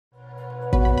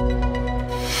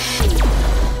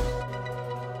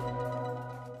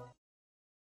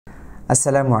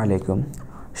আসসালামু আলাইকুম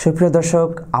সুপ্রিয় দর্শক,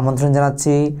 আমন্ত্রণ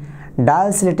জানাচ্ছি ডাল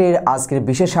সিলেটের আজকের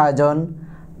বিশেষ আয়োজন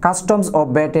কাস্টমস অফ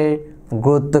ভ্যাটের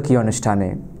গুরুত্ব কী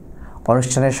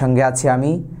অনুষ্ঠানের সঙ্গে আছি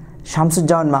আমি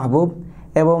শামসুজ্জামান মাহবুব।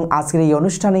 এবং আজকের এই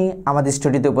অনুষ্ঠানে আমাদের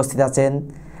স্টুডিওতে উপস্থিত আছেন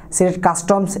Sylhet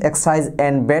customs excise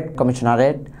and VAT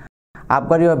commissionerate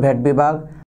আবগারি ও ভ্যাট বিভাগ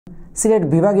সিলেট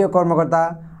বিভাগীয় কর্মকর্তা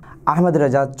আহমেদ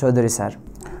রেজা চৌধুরী স্যার।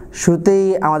 শুরুতেই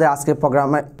আমাদের আজকের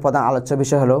প্রোগ্রামের প্রধান আলোচ্য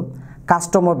বিষয় হলো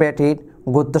কাস্টম ও ভ্যাটের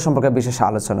গুরুত্ব সম্পর্কে বিশেষ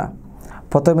আলোচনা।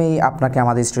 প্রথমেই আপনাকে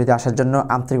আমাদের স্টুডিওতে আসার জন্য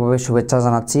আন্তরিকভাবে শুভেচ্ছা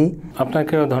জানাচ্ছি।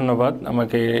 আপনাকেও ধন্যবাদ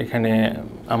আমাকে এখানে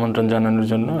আমন্ত্রণ জানানোর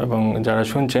জন্য, এবং যারা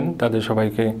শুনছেন তাদের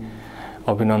সবাইকে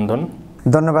অভিনন্দন।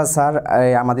 ধন্যবাদ স্যার,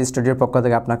 আমাদের স্টুডিওর পক্ষ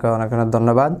থেকে আপনাকে অনেক অনেক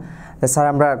ধন্যবাদ। স্যার,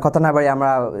 আমরা কথা না বাড়ি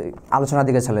আমরা আলোচনার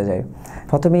দিকে চলে যাই।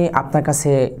 প্রথমেই আপনার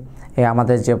কাছে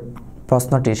আমাদের যে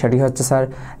প্রশ্নটি সেটি হচ্ছে স্যার,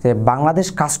 যে বাংলাদেশ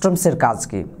কাস্টমসের কাজ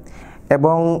কী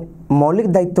এবং মৌলিক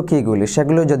দায়িত্ব কীগুলি,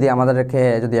 সেগুলো যদি আমাদেরকে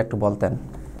একটু বলতেন।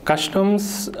 কাস্টমস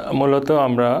মূলত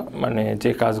আমরা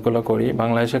যে কাজগুলো করি,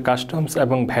 বাংলাদেশে কাস্টমস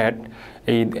এবং ভ্যাট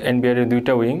এই এনবিআরের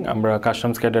দুইটা উইং, আমরা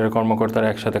কাস্টমস ক্যাডারের কর্মকর্তারা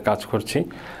একসাথে কাজ করছি।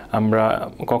 আমরা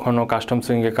কখনো কাস্টমস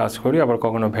উইংয়ে কাজ করি, আবার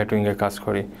কখনো ভ্যাট উইংয়ে কাজ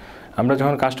করি। আমরা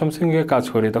যখন কাস্টমস উইংয়ে কাজ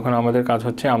করি তখন আমাদের কাজ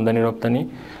হচ্ছে আমদানি রপ্তানি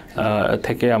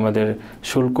থেকে আমাদের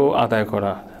শুল্ক আদায়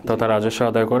করা তথা রাজস্ব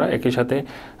আদায় করা, একই সাথে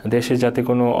দেশে যাতে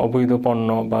কোনো অবৈধ পণ্য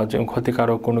বা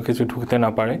ক্ষতিকারক কোনো কিছু ঢুকতে না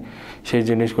পারে সেই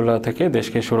জিনিসগুলো থেকে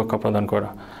দেশকে সুরক্ষা প্রদান করা।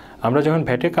 আমরা যখন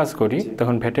ভ্যাটে কাজ করি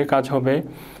তখন ভ্যাটের কাজ হবে,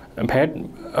 ভ্যাট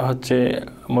হচ্ছে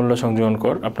মূল্য সংযোজন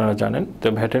কর, আপনারা জানেন। তো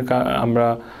ভ্যাটের আমরা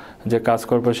যে কাজ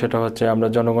করব সেটা হচ্ছে আমরা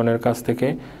জনগণের কাছ থেকে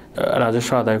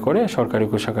রাজস্ব আদায় করে সরকারি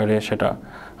কোষাগারে সেটা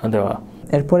দেওয়া।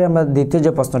 এরপরে আমরা দ্বিতীয়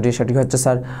যে প্রশ্নটি সেটি হচ্ছে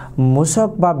স্যার, মূসক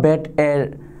বা ভ্যাট এর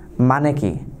মানে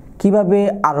কি, কিভাবে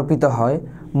আরোপিত হয়,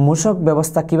 মূসক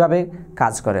ব্যবস্থা কিভাবে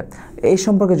কাজ করে, এই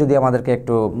সম্পর্কে যদি আমাদেরকে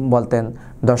একটু বলতেন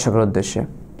দর্শকের উদ্দেশ্যে।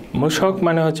 মূসক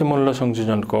মানে হচ্ছে মূল্য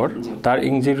সংযোজন কর, তার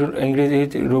ইংরেজি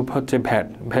রূপ হচ্ছে VAT,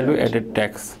 value added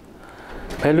tax.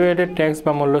 Value added tax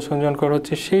বা মূল্য সংযোজন কর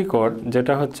হচ্ছে সেই কর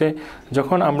যেটা হচ্ছে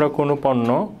যখন আমরা কোনো পণ্য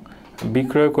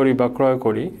বিক্রয় করি বা ক্রয়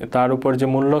করি তার উপর যে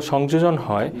মূল্য সংযোজন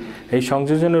হয়, এই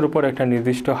সংযোজনের উপর একটা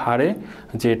নির্দিষ্ট হারে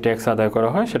যে ট্যাক্স আদায় করা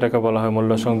হয় সেটাকে বলা হয়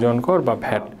মূল্য সংযোজন কর বা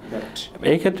ভ্যাট।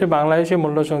 এই ক্ষেত্রে বাংলাদেশে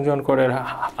মূল্য সংযোজন করের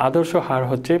আদর্শ হার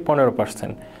হচ্ছে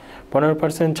 15%।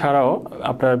 15% ছাড়াও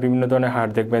আপনারা বিভিন্ন ধরনের হার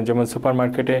দেখবেন, যেমন সুপার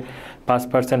মার্কেটে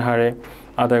 5% হারে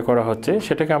আদায় করা হচ্ছে,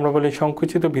 সেটাকে আমরা বলি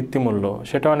সংকুচিত ভিত্তিমূল্য।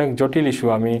 সেটা অনেক জটিল ইস্যু,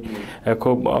 আমি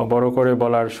খুব বড় করে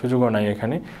বলার সুযোগও নাই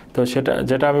এখানে। তো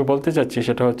যেটা আমি বলতে চাচ্ছি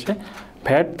সেটা হচ্ছে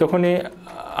ভ্যাট তখনই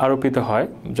আরোপিত হয়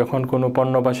যখন কোনো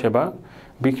পণ্য বা সেবা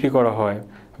বিক্রি করা হয়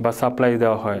বা সাপ্লাই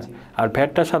দেওয়া হয়, আর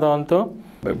ভ্যাটটা সাধারণত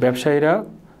ব্যবসায়ীরা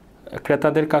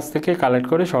ক্রেতাদের কাছ থেকে কালেক্ট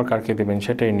করে সরকারকে দেবেন,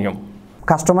 সেটাই নিয়ম।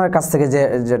 কাস্টমারের কাছ থেকে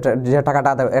যে টাকাটা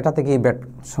আদায়, এটা থেকে ভ্যাট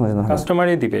সংযোজন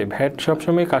কাস্টমারই দিবে। ভ্যাট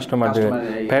সবসময় কাস্টমার দেবে।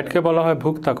 ভ্যাটকে বলা হয়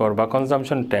ভোক্তা কর বা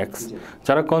কনজামশন ট্যাক্স।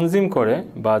 যারা কনজিউম করে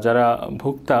বা যারা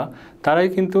ভোক্তা তারাই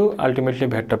কিন্তু আলটিমেটলি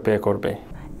ভ্যাটটা পে করবে।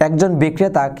 একজন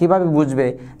বিক্রেতা কিভাবে বুঝবে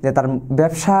যে তার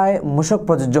ব্যবসায় মূসক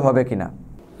প্রযোজ্য হবে কিনা?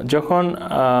 যখন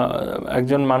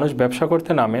একজন মানুষ ব্যবসা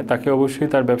করতে নামে তাকে অবশ্যই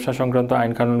তার ব্যবসা সংক্রান্ত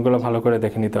আইন কানুনগুলো ভালো করে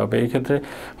দেখে নিতে হবে। এই ক্ষেত্রে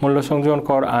মূল্য সংযোজন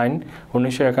কর আইন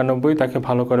 1991 তাকে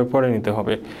ভালো করে পড়ে নিতে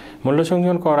হবে। মূল্য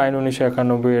সংযোজন কর আইন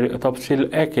 1991 এর তফসিল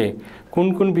 1-এ কোন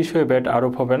কোন বিষয়ে ভ্যাট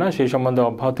আরোপ হবে না সেই সম্বন্ধে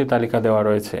অব্যাহতি তালিকা দেওয়া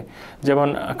রয়েছে। যেমন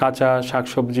কাঁচা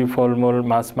শাকসবজি, ফলমূল,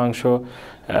 মাছ, মাংস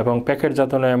এবং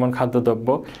প্যাকেটজাত নয় এমন খাদ্যদ্রব্য,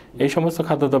 এই সমস্ত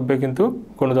খাদ্যদ্রব্যে কিন্তু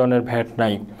কোনো ধরনের ভ্যাট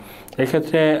নাই।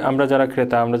 এক্ষেত্রে আমরা যারা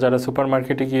ক্রেতা, আমরা যারা সুপার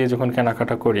মার্কেটে গিয়ে যখন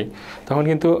কেনাকাটা করি তখন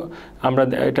কিন্তু আমরা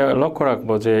এটা লক্ষ্য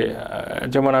রাখবো যে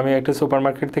যেমন আমি একটা সুপার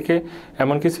মার্কেট থেকে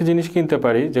এমন কিছু জিনিস কিনতে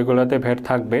পারি যেগুলোতে ভ্যাট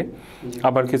থাকবে,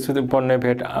 আবার কিছু পণ্যে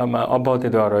ভ্যাট অব্যাহতি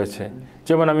দেওয়া রয়েছে।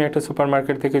 যেমন আমি একটা সুপার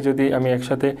মার্কেট থেকে যদি আমি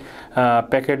একসাথে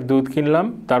প্যাকেট দুধ কিনলাম,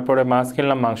 তারপরে মাছ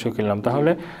কিনলাম, মাংস কিনলাম,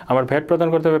 তাহলে আমার ভ্যাট প্রদান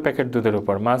করতে হবে প্যাকেট দুধের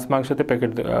উপর, মাছ মাংসতে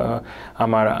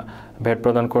আমার ভ্যাট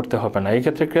প্রদান করতে হবে না। এই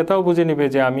ক্ষেত্রে ক্রেতাও বুঝে নেবে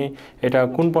যে আমি এটা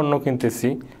কোন পণ্য কিনতেছি,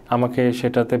 আমাকে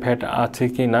সেটাতে ভ্যাট আছে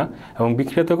কি না, এবং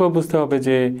বিক্রেতাকেও বুঝতে হবে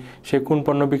যে সে কোন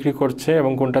পণ্য বিক্রি করছে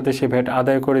এবং কোনটাতে সে ভ্যাট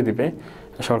আদায় করে দিবে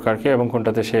সরকারকে এবং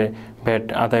কোনটাতে সে ভ্যাট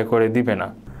আদায় করে দিবে না।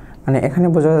 এখানে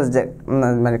বোঝা যায় যে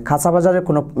কাঁচা বাজারে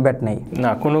কোনো ভ্যাট নেই না,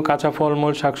 কোনো কাঁচা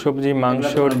ফলমূল, শাকসবজি,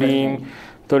 মাংস, ডিম,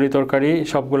 তরি-তরকারি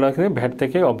সবগুলোকে ভ্যাট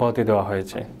থেকে অব্যাহতি দেওয়া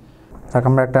হয়েছে।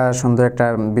 আমরা একটা সুন্দর একটা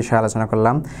বিষয় আলোচনা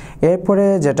করলাম। এরপরে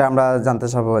যেটা আমরা জানতে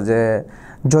চাবো যে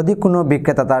যদি কোনো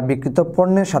বিক্রেতা তার বিক্রিত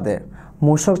পণ্যের সাথে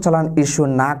মূসক চালান ইস্যু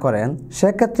না করেন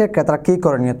সেক্ষেত্রে ক্রেতারা কী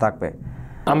করণীয় থাকবে?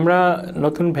 আমরা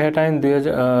নতুন ভ্যাট আইন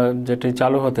 2000 যেটি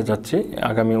চালু হতে যাচ্ছে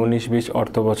আগামী 19-20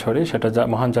 অর্থ বছরে, সেটা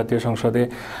মহান জাতীয় সংসদে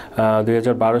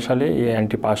 2012 সালে এই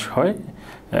আইনটি পাশ হয়,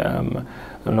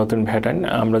 নতুন ভ্যাট আইন।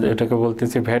 আমরা এটাকে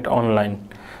বলতেছি ভ্যাট অনলাইন।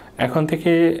 এখন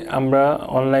থেকে আমরা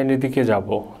অনলাইনের দিকে যাব,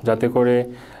 যাতে করে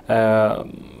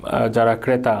যারা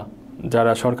ক্রেতা,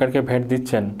 যারা সরকারকে ভ্যাট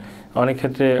দিচ্ছেন, অনেক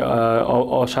ক্ষেত্রে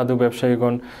অসাধু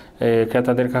ব্যবসায়ীগণ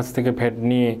ক্রেতাদের কাছ থেকে ভ্যাট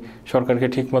নিয়ে সরকারকে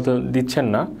ঠিকমতো দিচ্ছেন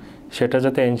না, সেটা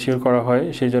যাতে এনশিওর করা হয়,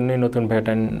 সেই জন্যই নতুন ভ্যাট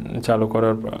আইন চালু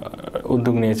করার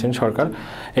উদ্যোগ নিয়েছেন সরকার।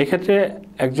 এই ক্ষেত্রে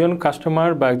একজন কাস্টমার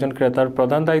বা একজন ক্রেতার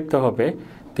প্রধান দায়িত্ব হবে,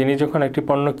 তিনি যখন একটি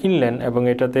পণ্য কিনলেন এবং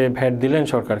এটাতে ভ্যাট দিলেন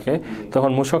সরকারকে,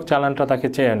 তখন মূসক চালানটা তাকে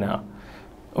চেয়ে নেওয়া।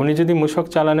 উনি যদি মূসক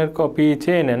চালানের কপি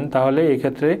চেয়ে নেন, তাহলে এই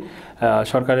ক্ষেত্রে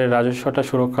সরকারের রাজস্বটা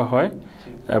সুরক্ষা হয়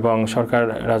এবং সরকার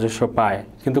রাজস্ব পায়।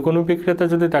 কিন্তু কোনো বিক্রেতা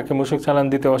যদি তাকে মূসক চালান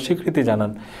দিতে অস্বীকৃতি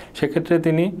জানান, সেক্ষেত্রে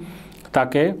তিনি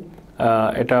তাকে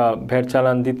এটা ভ্যাট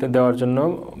চালান দেওয়ার জন্য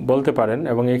বলতে পারেন,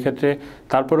 এবং এই ক্ষেত্রে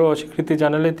তারপরেও অস্বীকৃতি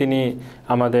জানালে তিনি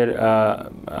আমাদের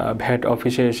ভ্যাট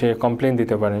অফিসে এসে কমপ্লেন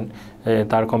দিতে পারেন।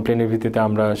 তার কমপ্লেনের ভিত্তিতে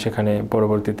আমরা সেখানে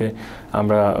পরবর্তীতে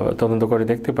আমরা তদন্ত করে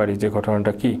দেখতে পারি যে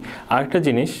ঘটনাটা কী। আরেকটা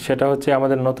জিনিস, সেটা হচ্ছে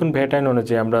আমাদের নতুন ভ্যাট আইন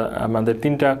অনুযায়ী আমাদের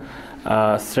 3টা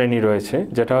শ্রেণী রয়েছে,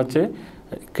 যেটা হচ্ছে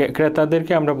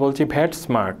ক্রেতাদেরকে আমরা বলছি ভ্যাট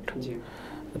স্মার্ট।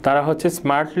 তারা হচ্ছে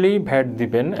স্মার্টলি ভ্যাট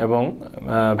দিবেন এবং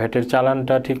ভ্যাটের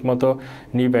চালানটা ঠিকমতো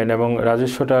নিবেন এবং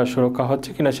রাজস্বটা সুরক্ষা হচ্ছে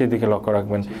কিনা সেই দিকে লক্ষ্য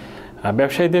রাখবেন।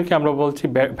 ব্যবসায়ীদেরকে আমরা বলছি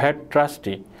ভ্যাট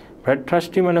ট্রাস্টি। ভ্যাট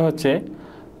ট্রাস্টি মানে হচ্ছে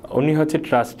উনি হচ্ছে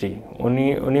ট্রাস্টি,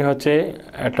 উনি হচ্ছে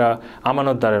একটা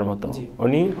আমানতদারের মতো।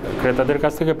 উনি ক্রেতাদের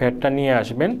কাছ থেকে ভ্যাটটা নিয়ে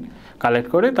আসবেন, কালেক্ট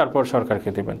করে তারপর সরকারকে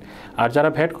দেবেন। আর যারা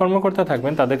ভ্যাট কর্মকর্তা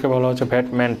থাকবেন তাদেরকে বলা হচ্ছে ভ্যাট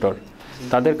মেন্টর।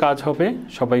 তাদের কাজ হবে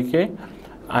সবাইকে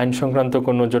আইন সংক্রান্ত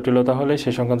কোনো জটিলতা হলে সে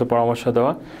সংক্রান্ত পরামর্শ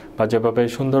দেওয়া, বা যেভাবে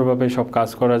সুন্দরভাবে সব কাজ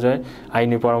করা যায়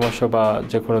আইনি পরামর্শ বা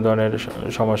যে কোনো ধরনের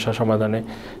সমস্যা সমাধানে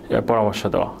পরামর্শ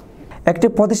দেওয়া। একটি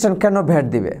প্রতিষ্ঠান কেন ভ্যাট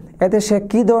দিবে, এতে সে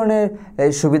কী ধরনের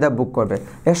সুবিধা বুক করবে,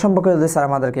 এ সম্পর্কে যদি স্যার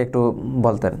আমাদেরকে একটু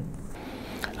বলতেন।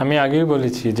 আমি আগেই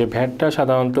বলেছি যে ভ্যাটটা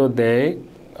সাধারণত দেয়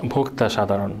ভোক্তা,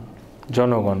 সাধারণ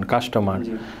জনগণ, কাস্টমার।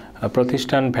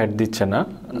 প্রতিষ্ঠান ভ্যাট দিচ্ছে না,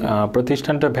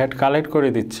 প্রতিষ্ঠানটা ভ্যাট কালেক্ট করে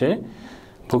দিচ্ছে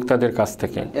ভোক্তাদের কাছ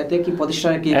থেকে।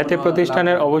 এতে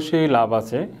প্রতিষ্ঠানের অবশ্যই লাভ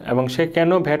আছে, এবং সে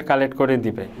কেন ভ্যাট কালেক্ট করে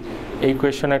দিবে, এই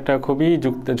কোয়েশ্চন একটা খুবই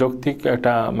যৌক্তিক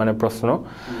একটা মানে প্রশ্ন।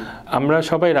 আমরা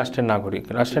সবাই রাষ্ট্রের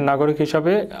নাগরিক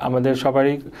হিসাবে আমাদের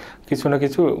সবারই কিছু না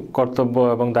কিছু কর্তব্য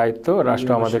এবং দায়িত্ব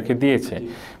রাষ্ট্র আমাদেরকে দিয়েছে।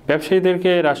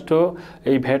 ব্যবসায়ীদেরকে রাষ্ট্র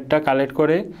এই ভ্যাটটা কালেক্ট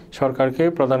করে সরকারকে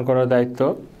প্রদান করার দায়িত্ব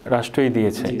রাষ্ট্রই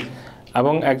দিয়েছে।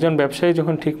 এবং একজন ব্যবসায়ী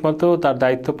যখন ঠিকমতো তার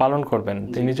দায়িত্ব পালন করবেন,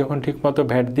 তিনি যখন ঠিকমতো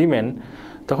ভ্যাট দিবেন,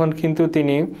 তখন কিন্তু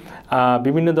তিনি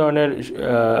বিভিন্ন ধরনের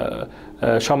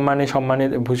সম্মানে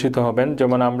ভূষিত হবেন।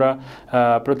 যেমন আমরা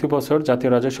প্রতি বছর জাতীয়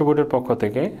রাজস্ব বোর্ডের পক্ষ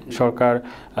থেকে সরকার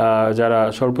যারা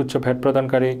সর্বোচ্চ ভ্যাট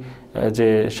প্রদানকারী যে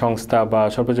সংস্থা বা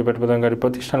সর্বোচ্চ ভ্যাট প্রদানকারী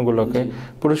প্রতিষ্ঠানগুলোকে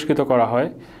পুরস্কৃত করা হয়,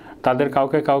 তাদের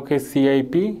কাউকে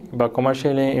সিআইপি বা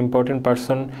কমার্শিয়ালি ইম্পর্টেন্ট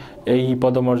পারসন এই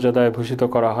পদমর্যাদায় ভূষিত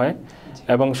করা হয়।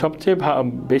 এবং সবচেয়ে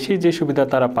বেশি যে সুবিধা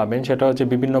তারা পাবেন সেটা হচ্ছে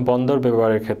বিভিন্ন বন্দর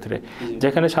ব্যবহারের ক্ষেত্রে,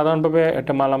 যেখানে সাধারণভাবে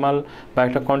একটা মালামাল বা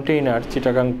একটা কন্টেইনার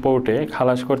চিটাগাং পোর্টে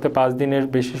খালাস করতে 5 দিনের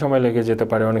বেশি সময় লেগে যেতে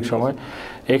পারে অনেক সময়।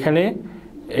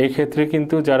 এই ক্ষেত্রে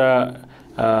কিন্তু যারা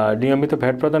নিয়মিত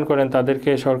ভ্যাট প্রদান করেন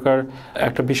তাদেরকে সরকার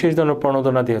একটা বিশেষ ধরনের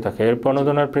প্রণোদনা দিয়ে থাকে। এর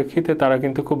প্রণোদনার প্রেক্ষিতে তারা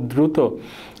কিন্তু খুব দ্রুত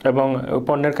এবং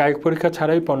পণ্যের কায়িক পরীক্ষা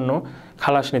ছাড়াই পণ্য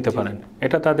খালাস নিতে পারেন।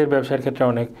 এটা তাদের ব্যবসার ক্ষেত্রে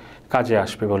অনেক কাজে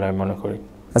আসবে বলে আমি মনে করি।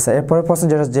 আচ্ছা, এরপরে প্রশ্ন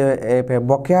যেটা যে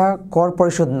বকেয়া কর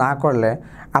পরিশোধ না করলে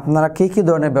আপনারা কী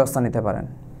ধরনের ব্যবস্থা নিতে পারেন?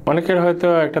 অনেকের হয়তো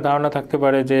একটা ধারণা থাকতে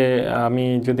পারে যে আমি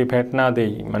যদি ভ্যাট না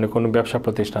দেই, মানে কোনো ব্যবসা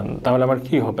প্রতিষ্ঠান, তাহলে আমার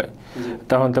কি হবে?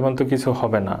 তখন তেমন তো কিছু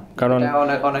হবে না, কারণ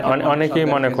অনেকেই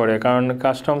মনে করে, কারণ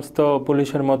কাস্টমস তো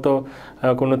পুলিশের মতো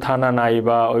কোনো থানা নাই,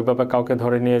 বা ওইভাবে কাউকে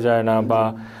ধরে নিয়ে যায় না, বা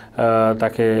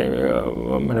তাকে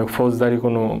মানে ফৌজদারি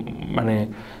কোনো মানে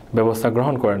ব্যবস্থা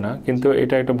গ্রহণ করে না। কিন্তু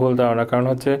এটা একটা ভুল ধারণা। কারণ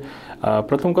হচ্ছে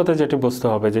প্রথম কথা যেটি বুঝতে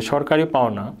হবে যে সরকারি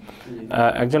পাওনা,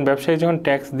 একজন ব্যবসায়ী যখন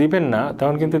ট্যাক্স দিবেন না,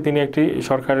 তখন কিন্তু তিনি একটি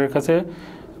সরকারের কাছে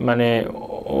মানে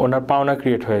ওনার পাওনা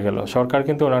ক্রিয়েট হয়ে গেল। সরকার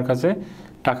কিন্তু ওনার কাছে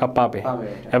টাকা পাবে,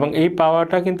 এবং এই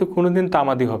পাওয়াটা কিন্তু কোনোদিন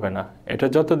তামাদি হবে না। এটা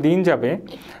যত দিন যাবে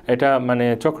এটা মানে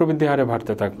চক্রবৃদ্ধি হারে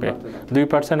বাড়তে থাকবে।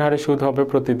 2% হারে সুদ হবে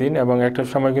প্রতিদিন, এবং একটা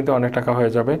সময় কিন্তু অনেক টাকা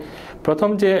হয়ে যাবে। প্রথম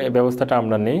যে ব্যবস্থাটা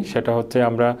আমরা নেই সেটা হচ্ছে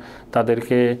আমরা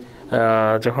তাদেরকে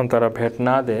যখন তারা ভ্যাট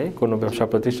না দেয় কোনো ব্যবসা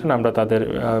প্রতিষ্ঠান, আমরা তাদের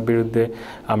বিরুদ্ধে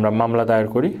আমরা মামলা দায়ের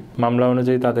করি। মামলা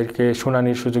অনুযায়ী তাদেরকে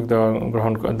শুনানির সুযোগ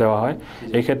দেওয়া হয়।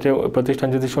 এই ক্ষেত্রে প্রতিষ্ঠান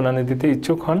যদি শুনানি দিতে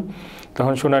ইচ্ছুক হন,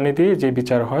 তখন শুনানি দিয়ে যে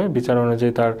বিচার হয়, বিচার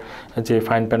অনুযায়ী তার যে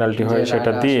ফাইন পেনাল্টি হয়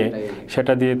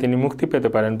সেটা দিয়ে তিনি মুক্তি পেতে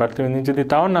পারেন। বাট তিনি যদি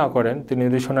তাও না করেন, তিনি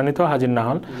যদি শুনানিতেও হাজির না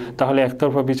হন, তাহলে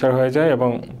একতরফা বিচার হয়ে যায়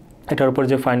এবং এটার উপর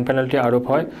যে ফাইন পেনাল্টি আরোপ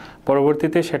হয়,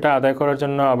 পরবর্তীতে সেটা আদায় করার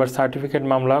জন্য আবার সার্টিফিকেট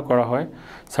মামলা করা হয়।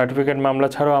 সার্টিফিকেট মামলা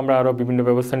ছাড়াও আমরা আরও বিভিন্ন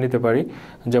ব্যবস্থা নিতে পারি,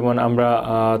 যেমন আমরা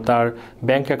তার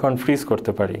ব্যাংক অ্যাকাউন্ট ফ্রিজ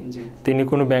করতে পারি। তিনি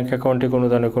কোনো ব্যাংক অ্যাকাউন্টে কোনো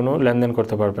ধরনের কোনো লেনদেন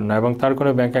করতে পারবেন না, এবং তার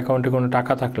কোনো ব্যাংক অ্যাকাউন্টে কোনো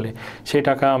টাকা থাকলে সেই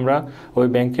টাকা আমরা ওই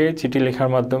ব্যাংকে চিঠি লেখার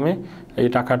মাধ্যমে এই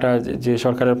টাকাটা যে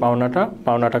সরকারের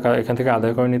পাওনা টাকা এখান থেকে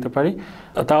আদায় করে নিতে পারি।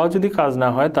 তাও যদি কাজ না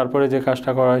হয়, তারপরে যে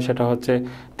কাজটা করা হয় সেটা হচ্ছে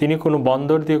তিনি কোনো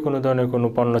বন্দর দিয়ে কোনো ধরনের কোনো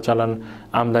পণ্য চালান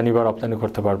আমদানি বা রপ্তানি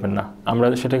করতে পারবেন না। আমরা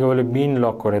সেটাকে বলে বিন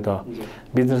লক করে দেওয়া,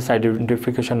 বিজনেস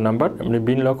আইডেন্টিফিকেশন নাম্বার। আপনি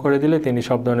বিন লক করে দিলে তিনি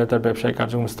সব ধরনের তার ব্যবসায়িক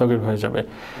কার্যক্রম স্থগিত হয়ে যাবে।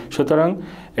 সুতরাং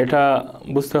এটা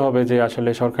বুঝতে হবে যে আসলে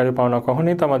সরকারি পাওনা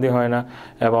কখনোই তামাদি হয় না,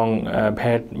 এবং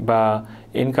ভ্যাট বা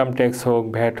ইনকাম ট্যাক্স হোক,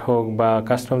 ভ্যাট হোক বা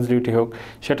কাস্টমস ডিউটি হোক,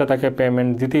 সেটা তাকে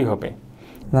পেমেন্ট দিতেই হবে।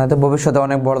 না তো ভবিষ্যতে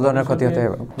অনেক বড় ধরনের ক্ষতি হতে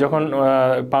হবে। যখন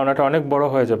পাওনাটা অনেক বড়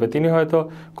হয়ে যাবে, তিনি হয়তো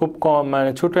খুব কম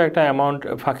ছোট একটা অ্যামাউন্ট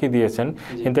ফাঁকি দিয়েছেন,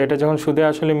 কিন্তু এটা যখন সুদে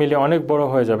আসলে মিলে অনেক বড়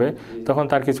হয়ে যাবে, তখন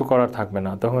তার কিছু করার থাকবে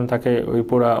না, তখন তাকে ওই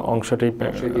পুরো অংশটাই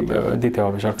দিতে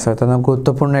হবে। স্যার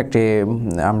গুরুত্বপূর্ণ একটি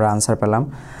আমরা আনসার পেলাম।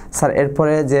 স্যার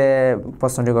এরপরে যে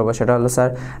প্রশ্নটি করবো সেটা হলো স্যার,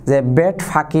 যে ভ্যাট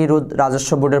ফাঁকি রোধ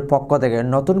রাজস্ব বোর্ডের পক্ষ থেকে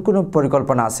নতুন কোনো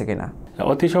পরিকল্পনা আছে কিনা?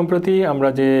 অতি সম্প্রতি আমরা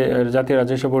যে জাতীয়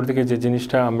রাজস্ব বোর্ড থেকে যে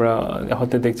জিনিসটা আমরা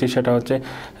হতে দেখছি সেটা হচ্ছে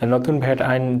নতুন ভ্যাট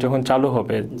আইন যখন চালু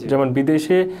হবে, যেমন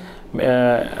বিদেশে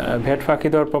ভ্যাট ফাঁকি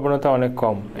দেওয়ার প্রবণতা অনেক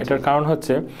কম। এটার কারণ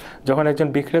হচ্ছে যখন একজন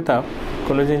বিক্রেতা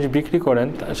কোনো জিনিস বিক্রি করেন,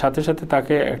 সাথে সাথে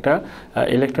তাকে একটা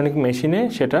ইলেকট্রনিক মেশিনে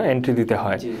সেটা এন্ট্রি দিতে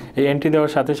হয়। এই এন্ট্রি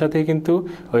দেওয়ার সাথে সাথেই কিন্তু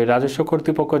ওই রাজস্ব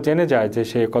কর্তৃপক্ষ জেনে যায় যে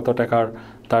সে কত টাকার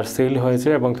তার সেল হয়েছে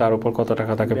এবং তার উপর কত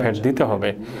টাকা তাকে ভ্যাট দিতে হবে।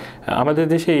 আমাদের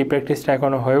দেশে এই প্র্যাকটিসটা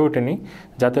এখনও হয়ে ওঠেনি।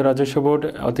 জাতীয় রাজস্ব বোর্ড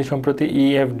অতি সম্প্রতি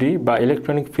ইএফডি বা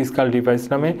ইলেকট্রনিক ফিসকাল ডিভাইস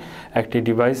নামে একটি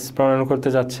ডিভাইস প্রণয়ন করতে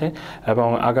যাচ্ছে, এবং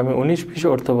আগামী 19-20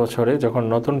 অর্থ বছরে যখন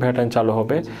নতুন ভ্যাট আইন চালু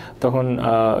হবে, তখন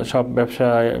সব ব্যবসা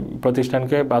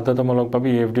প্রতিষ্ঠানকে বাধ্যতামূলকভাবে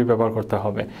ইএফডি ব্যবহার করতে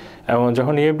হবে। এবং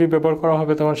যখন ইএফডি ব্যবহার করা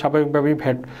হবে, তখন স্বাভাবিকভাবেই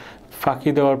ভ্যাট ফাঁকি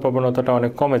দেওয়ার প্রবণতাটা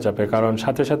অনেক কমে যাবে, কারণ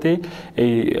সাথে সাথেই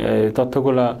এই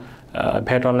তথ্যগুলা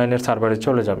ভ্যাট অনলাইনের সার্ভারে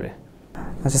চলে যাবে।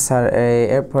 আচ্ছা স্যার,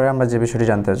 এরপরে আমরা যে বিষয়টি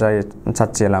জানতে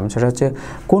চাচ্ছিলাম সেটা হচ্ছে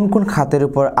কোন কোন খাতের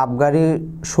উপর আবগারি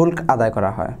শুল্ক আদায়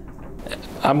করা হয়?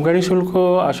 আবগারি শুল্ক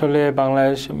আসলে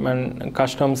বাংলাদেশ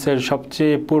কাস্টমসের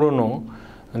সবচেয়ে পুরনো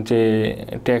যে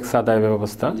ট্যাক্স আদায়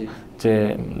ব্যবস্থা, যে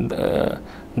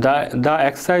the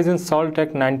excise and salt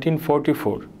act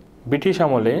 1944 British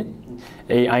আমলে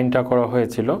এই আইনটা করা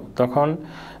হয়েছিল। তখন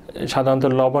সাধারণত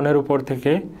লবণের উপর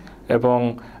থেকে এবং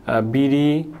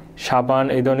বিড়ি, সাবান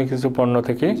এই ধরনের কিছু পণ্য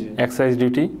থেকে এক্সাইজ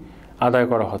ডিউটি আদায়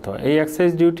করা হতো। এই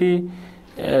এক্সাইজ ডিউটি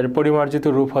এর পরিমার্জিত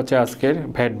রূপ হচ্ছে আজকের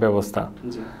ভ্যাট ব্যবস্থা।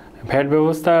 ভ্যাট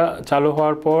ব্যবস্থা চালু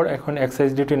হওয়ার পর এখন এক্সাইজ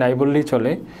ডিউটি নাই বললেই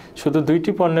চলে। শুধু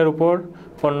দুইটি পণ্যের উপর,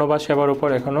 পণ্য বা সেবার উপর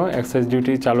এখনও এক্সাইজ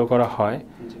ডিউটি চালু করা হয়।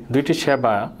 দুইটি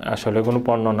সেবা, আসলে কোনো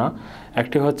পণ্য না।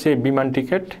 একটি হচ্ছে বিমান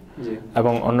টিকিট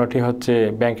এবং অন্যটি হচ্ছে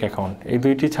ব্যাংক অ্যাকাউন্ট। এই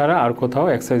দুইটি ছাড়া আর কোথাও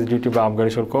এক্সাইজ ডিউটি বা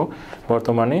আবগারি শুল্ক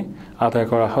বর্তমানে আদায়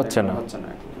করা হচ্ছে না।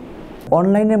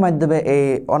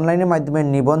 অনলাইনের মাধ্যমে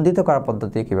নিবন্ধিত করার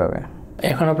পদ্ধতি কিভাবে?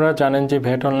 এখন আপনারা জানেন যে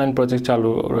ভ্যাট অনলাইন প্রজেক্ট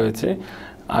চালু রয়েছে।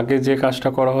 আগে যে কাজটা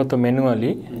করা হতো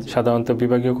ম্যানুয়ালি, সাধারণত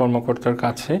বিভাগীয় কর্মকর্তার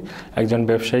কাছে একজন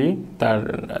ব্যবসায়ী তার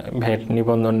ভ্যাট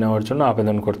নিবন্ধন নেওয়ার জন্য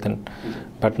আবেদন করতেন।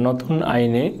 বাট নতুন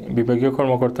আইনে বিভাগীয়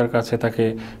কর্মকর্তার কাছে তাকে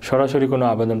সরাসরি কোনো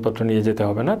আবেদনপত্র নিয়ে যেতে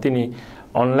হবে না। তিনি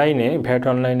অনলাইনে ভ্যাট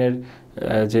অনলাইনের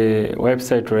যে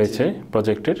ওয়েবসাইট রয়েছে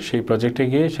প্রজেক্টের, সেই প্রজেক্টে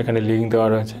গিয়ে সেখানে লিঙ্ক দেওয়া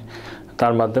রয়েছে,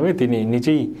 তার মাধ্যমে তিনি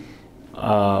নিজেই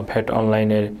ভ্যাট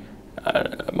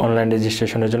অনলাইন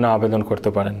রেজিস্ট্রেশনের জন্য আবেদন করতে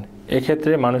পারেন।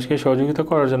 এক্ষেত্রে মানুষকে সহযোগিতা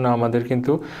করার জন্য আমাদের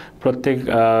কিন্তু প্রত্যেক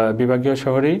বিভাগীয়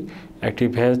শহরেই একটি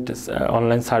ভ্যাট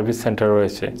অনলাইন সার্ভিস সেন্টার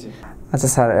রয়েছে। আচ্ছা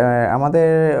স্যার, আমাদের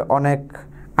অনেক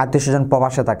আত্মীয়স্বজন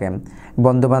প্রবাসে থাকেন,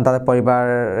 বন্ধুবান্ধব তাদের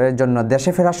পরিবারের জন্য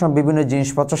দেশে ফেরার সময় বিভিন্ন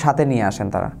জিনিসপত্র সাথে নিয়ে আসেন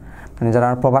তারা, মানে যারা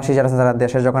প্রবাসী যারা আছেন তারা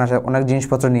দেশে যখন আসে অনেক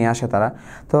জিনিসপত্র নিয়ে আসে তারা।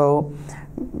 তো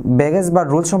ব্যাগেজ বা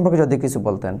রুলস সম্পর্কে যদি কিছু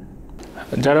বলতেন।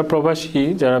 যারা প্রবাসী,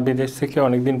 যারা বিদেশ থেকে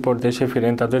অনেকদিন পর দেশে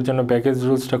ফিরেন, তাদের জন্য ব্যাগেজ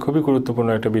রুলসটা খুবই গুরুত্বপূর্ণ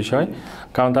একটা বিষয়।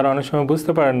 কারণ তারা অনেক সময়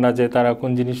বুঝতে পারেন না যে তারা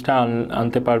কোন জিনিসটা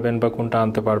আনতে পারবেন বা কোনটা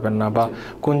আনতে পারবেন না, বা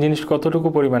কোন জিনিস কতটুকু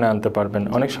পরিমাণে আনতে পারবেন।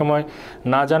 অনেক সময়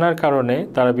না জানার কারণে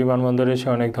তারা বিমানবন্দরে এসে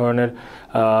অনেক ধরনের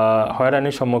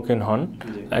হয়রানির সম্মুখীন হন।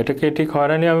 এটাকে ঠিক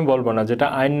হয়রানি আমি বলবো না, যেটা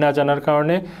আইন না জানার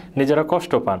কারণে নিজেরা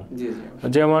কষ্ট পান।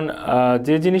 যেমন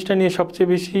যে জিনিসটা নিয়ে সবচেয়ে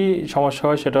বেশি সমস্যা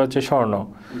হয় সেটা হচ্ছে স্বর্ণ।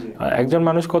 একজন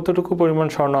মানুষ কতটুকু পরিমাণ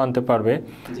স্বর্ণ আনতে পারবে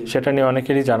সেটা নিয়ে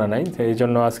অনেকেরই জানা নাই। এই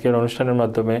জন্য আজকের অনুষ্ঠানের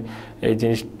মাধ্যমে এই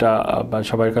জিনিসটা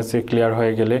সবার কাছে ক্লিয়ার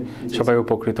হয়ে গেলে সবাই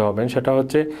উপকৃত হবেন। সেটা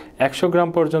হচ্ছে 100 গ্রাম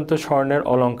পর্যন্ত স্বর্ণের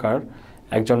অলংকার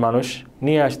একজন মানুষ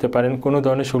নিয়ে আসতে পারেন কোনো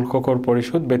ধরনের শুল্ক কর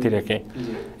পরিশোধ ব্যতি রেখে।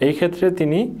 এই ক্ষেত্রে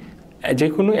তিনি যে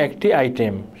কোনো একটি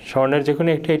আইটেম, স্বর্ণের যে কোনো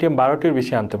একটি আইটেম 12টির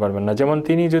বেশি আনতে পারবেন না। যেমন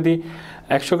তিনি যদি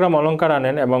 100 গ্রাম অলংকার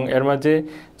আনেন এবং এর মাঝে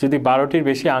যদি 12টির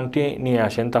বেশি আংটি নিয়ে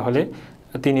আসেন, তাহলে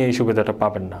তিনি এই সুবিধাটা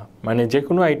পাবেন না। মানে যে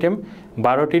কোনো আইটেম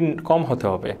 12টির কম হতে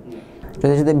হবে।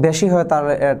 যদি বেশি হয়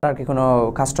তার কি কোনো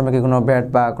কাস্টমে কি কোনো ভ্যাট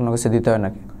বা কোনো কিছু দিতে হয়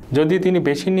নাকি? যদি তিনি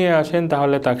বেশি নিয়ে আসেন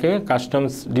তাহলে তাকে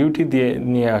কাস্টমস ডিউটি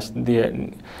দিয়ে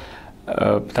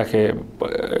তাকে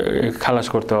খালাস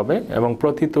করতে হবে, এবং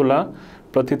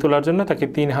প্রতি তোলার জন্য তাকে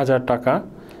 3000 টাকা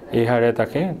এই হারে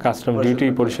তাকে কাস্টম ডিউটি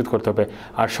পরিশোধ করতে হবে।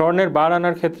 আর স্বর্ণের বার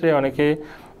আনার ক্ষেত্রে অনেকে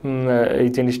এই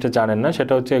জিনিসটা জানেন না।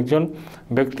 সেটা হচ্ছে একজন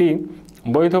ব্যক্তি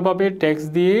বৈধভাবে ট্যাক্স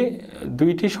দিয়ে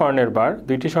দুইটি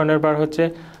স্বর্ণের বার হচ্ছে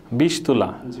 20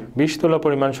 তোলা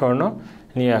পরিমাণ স্বর্ণ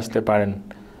নিয়ে আসতে পারেন,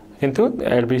 কিন্তু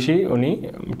এর বেশি উনি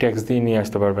ট্যাক্স দিয়ে নিয়ে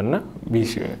আসতে পারবেন না।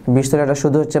 20 তোলাটা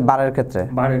শুধু হচ্ছে বারের ক্ষেত্রে।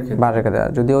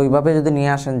 যদি ওইভাবে যদি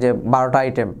নিয়ে আসেন যে 12টা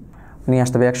আইটেম নিয়ে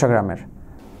আসতে হবে 100 গ্রামের,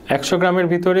 100 গ্রামের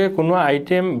ভিতরে কোনো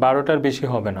আইটেম 12টার বেশি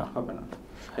হবে না।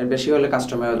 এর বেশি হলে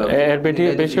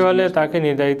বেশি হলে তাকে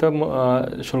নির্ধারিত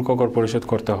শুল্ক কর পরিশোধ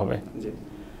করতে হবে।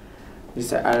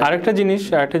 আরেকটা জিনিস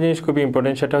খুবই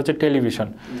ইম্পর্টেন্ট, সেটা হচ্ছে টেলিভিশন।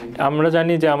 আমরা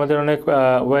জানি যে আমাদের অনেক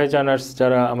ওয়েজ আর্নার্স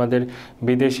যারা আমাদের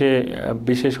বিদেশে,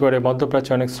 বিশেষ করে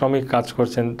মধ্যপ্রাচ্যে অনেক শ্রমিক কাজ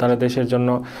করছেন, তারা দেশের জন্য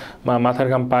মাথার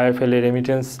ঘাম পায়ে ফেলে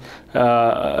রেমিটেন্স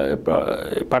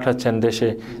পাঠাচ্ছেন দেশে।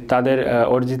 তাদের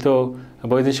অর্জিত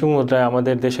বৈদেশিক মুদ্রায়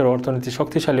আমাদের দেশের অর্থনীতি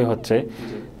শক্তিশালী হচ্ছে।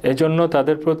 এই জন্য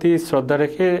তাদের প্রতি শ্রদ্ধা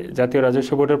রেখে জাতীয়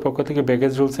রাজস্ব বোর্ডের পক্ষ থেকে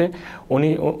ব্যাগেজ রুলসে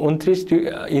 29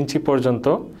 ইঞ্চি পর্যন্ত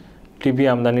টিভি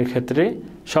আমদানির ক্ষেত্রে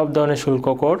সব ধরনের শুল্ক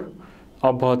কর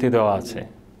অব্যাহতি দেওয়া আছে।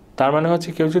 তার মানে হচ্ছে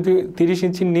কেউ যদি 30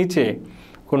 ইঞ্চির নিচে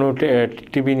কোনো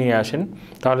টিভি নিয়ে আসেন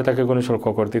তাহলে তাকে কোনো শুল্ক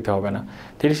কর দিতে হবে না।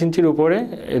 30 ইঞ্চির উপরে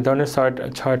এই ধরনের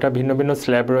 6টা ভিন্ন ভিন্ন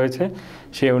স্ল্যাব রয়েছে,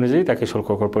 সেই অনুযায়ী তাকে শুল্ক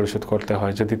কর পরিশোধ করতে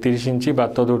হয় যদি 30 ইঞ্চি বা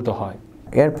তদূর্ধ্ব হয়।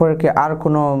 এরপরে কি আর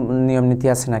কোনো নিয়ম নীতি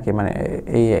আছে নাকি, মানে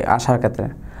এই আসার ক্ষেত্রে?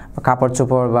 কাপড়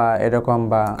চোপড় বা এরকম,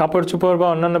 বা কাপড় চোপড় বা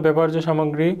অন্যান্য ব্যবহার্য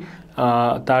সামগ্রী,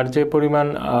 তার যে পরিমাণ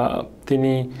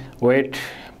তিনি ওয়েট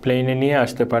প্লেনে নিয়ে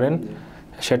আসতে পারেন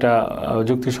সেটা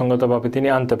যুক্তিসঙ্গতভাবে তিনি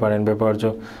আনতে পারেন, ব্যবহার্য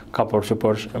কাপড়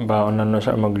চোপড় বা অন্যান্য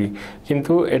সামগ্রী।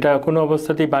 কিন্তু এটা কোনো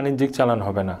অবস্থাতেই বাণিজ্যিক চালান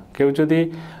হবে না। কেউ যদি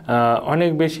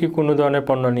অনেক বেশি কোনো ধরনের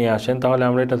পণ্য নিয়ে আসেন তাহলে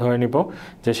আমরা এটা ধরে নিব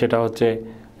যে সেটা হচ্ছে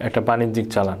একটা বাণিজ্যিক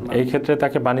চালান। এই ক্ষেত্রে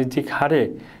তাকে বাণিজ্যিক হারে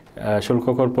শুল্ক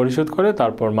কর পরিশোধ করে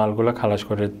তারপর মালগুলো খালাস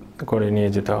করে নিয়ে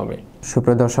যেতে হবে।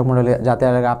 সুপ্রিয় দর্শক মণ্ডলী, যাতে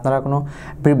আপনারা কোনো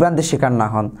বিভ্রান্তির শিকার না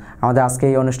হন, আমাদের আজকে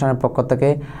এই অনুষ্ঠানের পক্ষ থেকে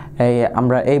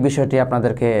আমরা এই বিষয়টি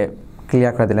আপনাদেরকে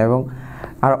ক্লিয়ার করে দিলাম, এবং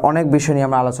আর অনেক বিষয় নিয়ে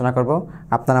আমরা আলোচনা করব।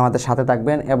 আপনারা আমাদের সাথে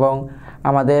থাকবেন, এবং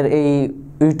আমাদের এই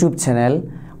ইউটিউব চ্যানেল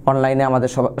অনলাইনে আমাদের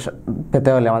সব পেতে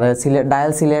হলে আমাদের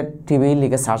ডায়াল সিলেট টিভি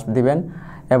লিখে সার্চ দিবেন,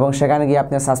 এবং সেখানে গিয়ে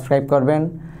আপনি সাবস্ক্রাইব করবেন,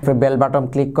 বেল বাটন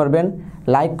ক্লিক করবেন,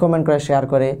 লাইক কমেন্ট করে শেয়ার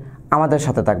করে আমাদের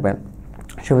সাথে থাকবেন।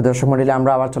 শুভ দর্শক মণ্ডলী,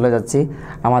 আমরা আবার চলে যাচ্ছি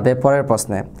আমাদের পরের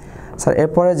প্রশ্নে। স্যার,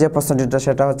 এরপরে যে প্রশ্নটিটা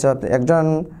সেটা হচ্ছে, একজন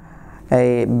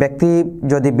ব্যক্তি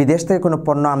যদি বিদেশ থেকে কোনো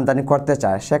পণ্য আমদানি করতে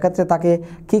চায় সেক্ষেত্রে তাকে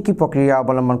কি কি প্রক্রিয়া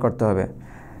অবলম্বন করতে হবে?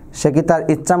 সে কি তার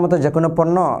ইচ্ছা মতো যে কোনো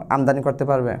পণ্য আমদানি করতে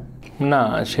পারবে? না,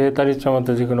 সে তার ইচ্ছা মতো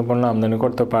যে কোনো পণ্য আমদানি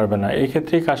করতে পারবে না। এই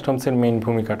ক্ষেত্রেই কাস্টমসের মেইন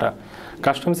ভূমিকাটা।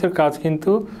 কাস্টমসের কাজ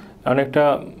কিন্তু অনেকটা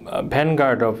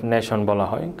ভ্যানগার্ড অফ নেশন বলা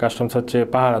হয়। কাস্টমস হচ্ছে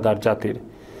পাহারাদার জাতির,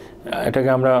 এটাকে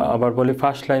আমরা আবার বলি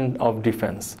ফার্স্ট লাইন অফ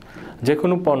ডিফেন্স। যে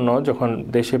কোনো পণ্য যখন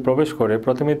দেশে প্রবেশ করে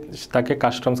প্রথমে তাকে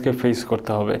কাস্টমসকে ফেস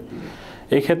করতে হবে।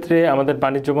 এই ক্ষেত্রে আমাদের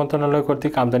বাণিজ্য মন্ত্রণালয়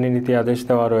কর্তৃক আমদানি নীতি আদেশ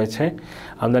দেওয়া রয়েছে।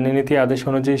 আমদানি নীতি আদেশ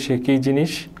অনুযায়ী সে কী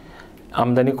জিনিস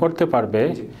আমদানি করতে পারবে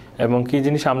এবং কী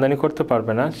জিনিস আমদানি করতে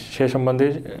পারবে না সে সম্বন্ধে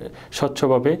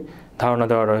স্বচ্ছভাবে ধারণা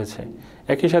দেওয়া রয়েছে।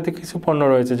 একই সাথে কিছু পণ্য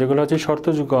রয়েছে যেগুলো হচ্ছে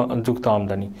শর্তযুক্ত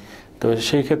আমদানি। তো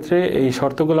সেই ক্ষেত্রে এই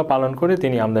শর্তগুলো পালন করে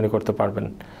তিনি আমদানি করতে পারবেন।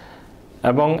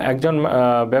 এবং একজন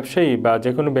ব্যবসায়ী বা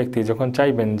যে কোনো ব্যক্তি যখন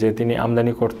চাইবেন যে তিনি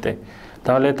আমদানি করতে,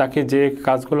 তাহলে তাকে যে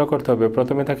কাজগুলো করতে হবে,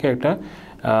 প্রথমে তাকে একটা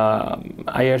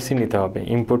IRC নিতে হবে,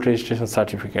 ইম্পোর্ট রেজিস্ট্রেশন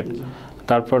সার্টিফিকেট।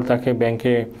 তারপর তাকে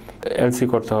ব্যাংকে এলসি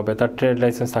করতে হবে, তার ট্রেড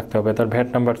লাইসেন্স থাকতে হবে, তার ভ্যাট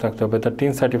নাম্বার থাকতে হবে, তার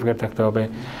টিন সার্টিফিকেট থাকতে হবে,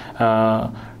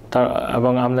 তার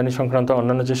এবং আমদানি সংক্রান্ত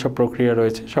অন্যান্য যেসব প্রক্রিয়া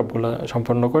রয়েছে সবগুলো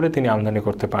সম্পন্ন করে তিনি আমদানি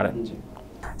করতে পারেন।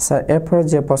 স্যার এরপরে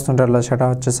যে প্রশ্নটা হলো সেটা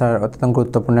হচ্ছে স্যার অত্যন্ত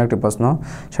গুরুত্বপূর্ণ একটি প্রশ্ন,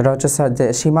 সেটা হচ্ছে স্যার যে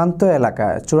সীমান্ত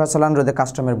এলাকায় চোরাচালান রোধে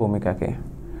কাস্টমের ভূমিকা কি?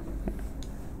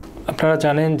 আপনারা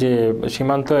জানেন যে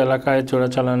সীমান্ত এলাকায়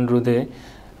চোরাচালান রোধে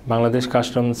বাংলাদেশ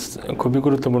কাস্টমস খুবই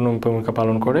গুরুত্বপূর্ণ ভূমিকা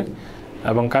পালন করে,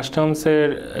 এবং কাস্টমসের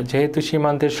যেহেতু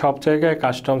সীমান্তের সব জায়গায়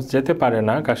কাস্টমস যেতে পারে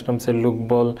না, কাস্টমসের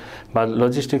লোকবল বা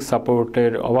লজিস্টিক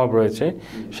সাপোর্টের অভাব রয়েছে,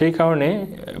 সেই কারণে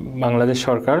বাংলাদেশ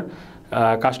সরকার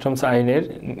কাস্টমস আইনের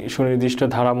সুনির্দিষ্ট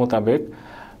ধারা মোতাবেক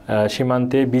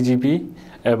সীমান্তে বিজিবি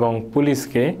এবং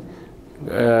পুলিশকে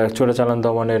চোরাচালান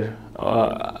দমনের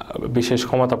বিশেষ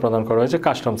ক্ষমতা প্রদান করা হয়েছে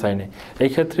কাস্টমস আইনে। এই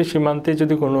ক্ষেত্রে সীমান্তে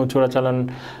যদি কোনো চোরাচালান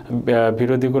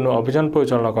বিরোধী কোনো অভিযান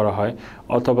পরিচালনা করা হয়,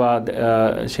 অথবা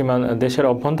দেশের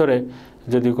অভ্যন্তরে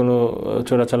যদি কোনো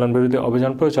চোরাচালান বিরোধী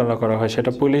অভিযান পরিচালনা করা হয়,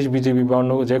 সেটা পুলিশ, বিজিবি বা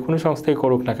অন্য যে কোনো সংস্থাই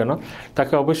করুক না কেন,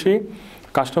 তাকে অবশ্যই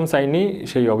কাস্টমস আইনেই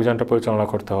সেই অভিযানটা পরিচালনা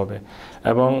করতে হবে।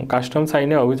 এবং কাস্টমস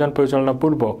আইনে অভিযান পরিচালনা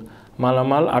পূর্বক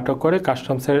মালামাল আটক করে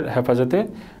কাস্টমসের হেফাজতে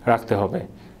রাখতে হবে,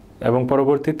 এবং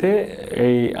পরবর্তীতে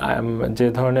এই যে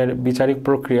ধরনের বিচারিক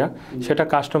প্রক্রিয়া সেটা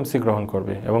কাস্টমসই গ্রহণ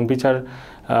করবে, এবং বিচার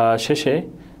শেষে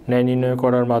ন্যায় নির্ণয়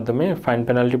করার মাধ্যমে ফাইন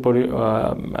পেনাল্টি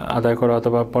আদায় করা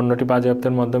অথবা পণ্যটি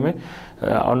বাজেয়াপ্তের মাধ্যমে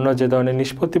অন্য যে ধরনের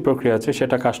নিষ্পত্তি প্রক্রিয়া আছে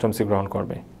সেটা কাস্টমসই গ্রহণ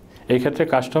করবে। এই ক্ষেত্রে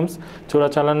কাস্টমস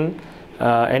চোরাচালান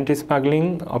অ্যান্টি স্মাগলিং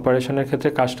অপারেশনের ক্ষেত্রে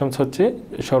কাস্টমস হচ্ছে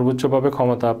সর্বোচ্চভাবে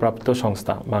ক্ষমতাপ্রাপ্ত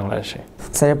সংস্থা বাংলাদেশে।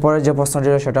 স্যার এরপরে যে প্রশ্নটি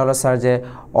সেটা হলো স্যার যে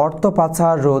অর্থ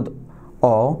পাচার রোধ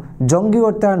ও জঙ্গি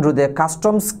অর্থায়ন রোধে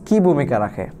কাস্টমস কি ভূমিকা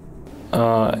রাখে?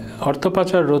 অর্থ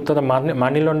পাচার রোধ তথা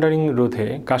মানি লন্ডারিং রোধে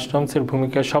কাস্টমসের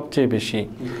ভূমিকা সবচেয়ে বেশি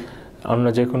অন্য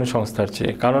যে কোনো সংস্থার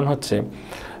চেয়ে। কারণ হচ্ছে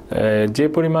যে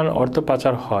পরিমাণ অর্থ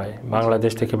পাচার হয়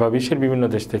বাংলাদেশ থেকে বা বিশ্বের বিভিন্ন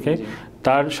দেশ থেকে,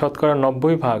 তার শতকরা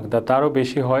 90% বা তারও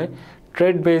বেশি হয়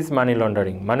ট্রেড বেস মানি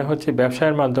লন্ডারিং, মানে হচ্ছে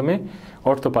ব্যবসায়ের মাধ্যমে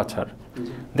অর্থ পাচার।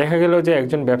 দেখা গেল যে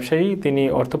একজন ব্যবসায়ী তিনি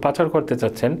অর্থ পাচার করতে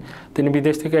চাচ্ছেন, তিনি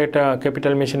বিদেশ থেকে একটা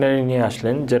ক্যাপিটাল মেশিনারি নিয়ে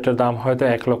আসলেন যেটার দাম হয়তো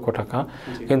 1 লক্ষ টাকা,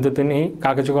 কিন্তু তিনি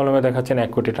কাগজে কলমে দেখাচ্ছেন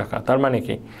 1 কোটি টাকা। তার মানে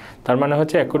কি? তার মানে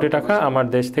হচ্ছে 1 কোটি টাকা আমার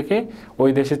দেশ থেকে ওই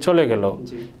দেশে চলে গেল,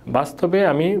 বাস্তবে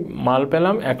আমি মাল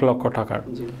পেলাম 1 লক্ষ টাকার।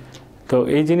 তো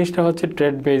এই জিনিসটা হচ্ছে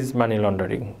ট্রেড বেস মানি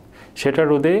লন্ডারিং, সেটা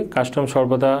রোধে কাস্টম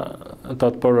সর্বদা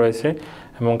তৎপর রয়েছে।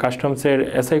 এবং কাস্টমসের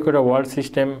এসআই করে ওয়ার্ল্ড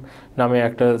সিস্টেম নামে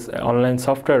একটা অনলাইন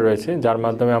সফটওয়্যার রয়েছে, যার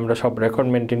মাধ্যমে আমরা সব রেকর্ড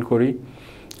মেনটেন করি,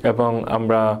 এবং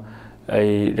আমরা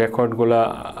এই রেকর্ডগুলা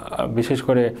বিশেষ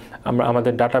করে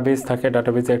আমাদের ডাটাবেস থাকে,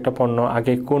 ডাটাবেসে একটা পণ্য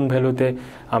আগে কোন ভ্যালুতে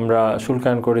আমরা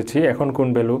শুল্কায়ন করেছি, এখন কোন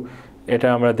ভ্যালু, এটা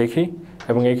আমরা দেখি।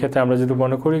 এবং এই ক্ষেত্রে আমরা যদি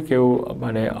মনে করি কেউ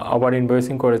মানে ওভার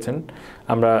ইনভয়েসিং করেছেন,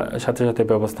 আমরা সাথে সাথে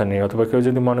ব্যবস্থা নিই, অথবা কেউ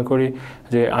যদি মনে করি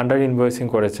যে আন্ডার ইনভয়েসিং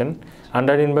করেছেন,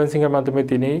 আন্ডার ইনভয়েসিংয়ের মাধ্যমে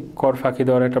তিনি কর ফাঁকি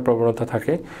দেওয়ার একটা প্রবণতা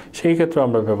থাকে, সেই ক্ষেত্রে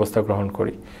আমরা ব্যবস্থা গ্রহণ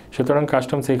করি। সুতরাং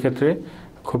কাস্টমস এই ক্ষেত্রে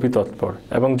খুবই তৎপর।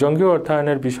 এবং জঙ্গি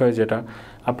অর্থায়নের বিষয়ে যেটা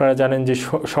আপনারা জানেন যে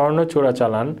স্বর্ণ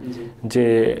চোরাচালান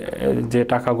যে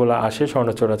টাকাগুলো আসে স্বর্ণ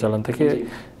চোরাচালান থেকে,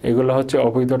 এগুলো হচ্ছে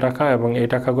অবৈধ টাকা, এবং এই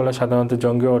টাকাগুলো সাধারণত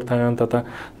জঙ্গি অর্থায়ন তথা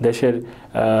দেশের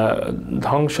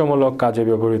ধ্বংসমূলক কাজে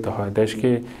ব্যবহৃত হয়, দেশকে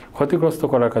ক্ষতিগ্রস্ত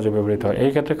করার কাজে ব্যবহৃত হয়। এই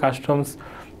ক্ষেত্রে কাস্টমস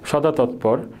সদা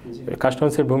তৎপর।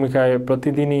 কাস্টমসের ভূমিকায়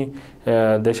প্রতিদিনই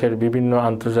দেশের বিভিন্ন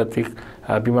আন্তর্জাতিক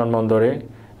বিমানবন্দরে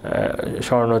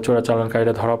স্বর্ণ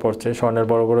চোরাচালানকারীরা ধরা পড়ছে, স্বর্ণের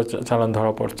বড় বড় চালান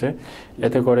ধরা পড়ছে,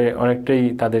 এতে করে অনেকটাই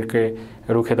তাদেরকে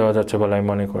রুখে দেওয়া যাচ্ছে বলে আমি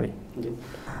মনে করি।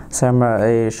 স্যার আমরা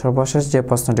এই সর্বশেষ যে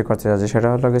প্রশ্নটি করতে যাচ্ছি সেটা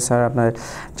হলো কি স্যার আপনার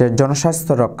যে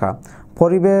জনস্বাস্থ্য রক্ষা,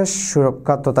 পরিবেশ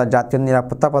সুরক্ষা তথা জাতীয়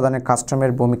নিরাপত্তা প্রদানে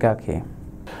কাস্টমের ভূমিকা কী?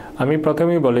 আমি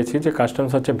প্রথমেই বলেছি যে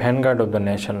কাস্টমস হচ্ছে vanguard of the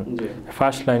nation,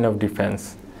 first line of defence.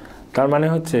 তার মানে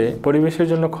হচ্ছে পরিবেশের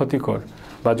জন্য ক্ষতিকর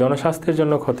বা জনস্বাস্থ্যের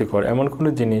জন্য ক্ষতিকর এমন কোনো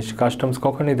জিনিস কাস্টমস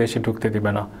কখনোই দেশে ঢুকতে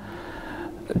দিবে না।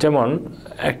 যেমন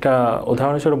একটা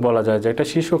উদাহরণস্বরূপ বলা যায় যে একটা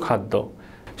শিশু খাদ্য,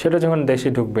 সেটা যখন দেশে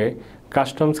ঢুকবে,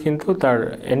 কাস্টমস কিন্তু তার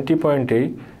এন্ট্রি পয়েন্টেই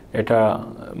এটা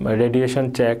রেডিয়েশন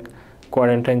চেক,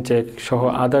 কোয়ারেন্টাইন চেক সহ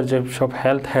আদার যে সব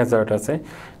হেলথ হ্যাজার্ড আছে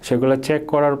সেগুলো চেক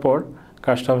করার পর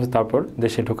কাস্টমস তারপর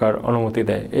দেশে ঢোকার অনুমতি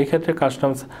দেয়। এই ক্ষেত্রে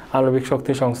কাস্টমস আণবিক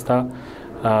শক্তি সংস্থা,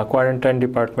 কোয়ারেন্টাইন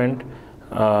ডিপার্টমেন্ট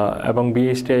এবং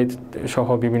বিএসটিআই সহ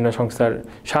বিভিন্ন সংস্থার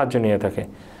সাহায্য নিয়ে থাকে।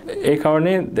 এই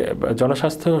কারণে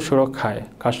জনস্বাস্থ্য সুরক্ষায়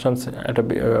কাস্টমস একটা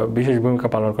বিশেষ ভূমিকা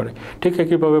পালন করে। ঠিক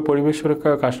একইভাবে পরিবেশ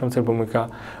সুরক্ষায় কাস্টমসের ভূমিকা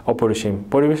অপরিসীম।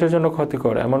 পরিবেশের জন্য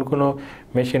ক্ষতিকর এমন কোনো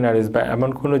মেশিনারিজ বা এমন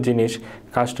কোনো জিনিস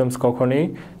কাস্টমস কখনোই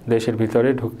দেশের ভিতরে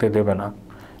ঢুকতে দেবে না।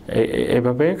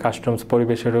 এভাবে কাস্টমস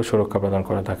পরিবেশেরও সুরক্ষা প্রদান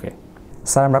করে থাকে।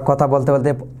 স্যার আমরা কথা বলতে বলতে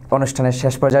অনুষ্ঠানের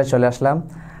শেষ পর্যায়ে চলে আসলাম।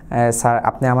 স্যার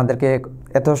আপনি আমাদেরকে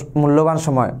এত মূল্যবান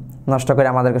সময় নষ্ট করে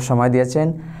আমাদেরকে সময় দিয়েছেন।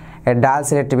 ডায়াল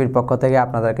সিলেট টিভির পক্ষ থেকে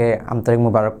আপনাদেরকে আন্তরিক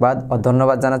মুবারকবাদ ও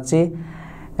ধন্যবাদ জানাচ্ছি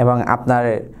এবং আপনার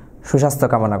সুস্বাস্থ্য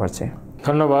কামনা করছি।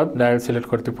 ধন্যবাদ ডায়াল সিলেট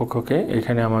কর্তৃপক্ষকে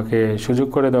এখানে আমাকে সুযোগ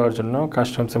করে দেওয়ার জন্য,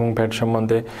 কাস্টমস এবং ভ্যাট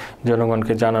সম্বন্ধে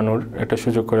জনগণকে জানানোর একটা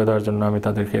সুযোগ করে দেওয়ার জন্য আমি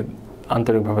তাদেরকে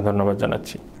আন্তরিকভাবে ধন্যবাদ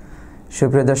জানাচ্ছি।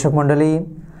 সুপ্রিয় দর্শক মণ্ডলী,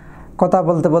 কথা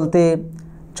বলতে বলতে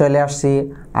চলে আসছি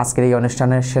আজকের এই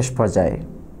অনুষ্ঠানের শেষ পর্যায়ে।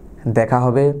 দেখা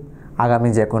হবে আগামী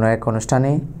যে কোনো এক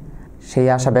অনুষ্ঠানে, সেই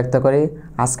আশা ব্যক্ত করে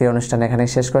আজকের অনুষ্ঠান এখানে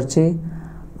শেষ করছি।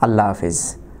 আল্লাহ হাফিজ।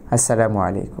 আসসালামু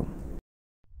আলাইকুম।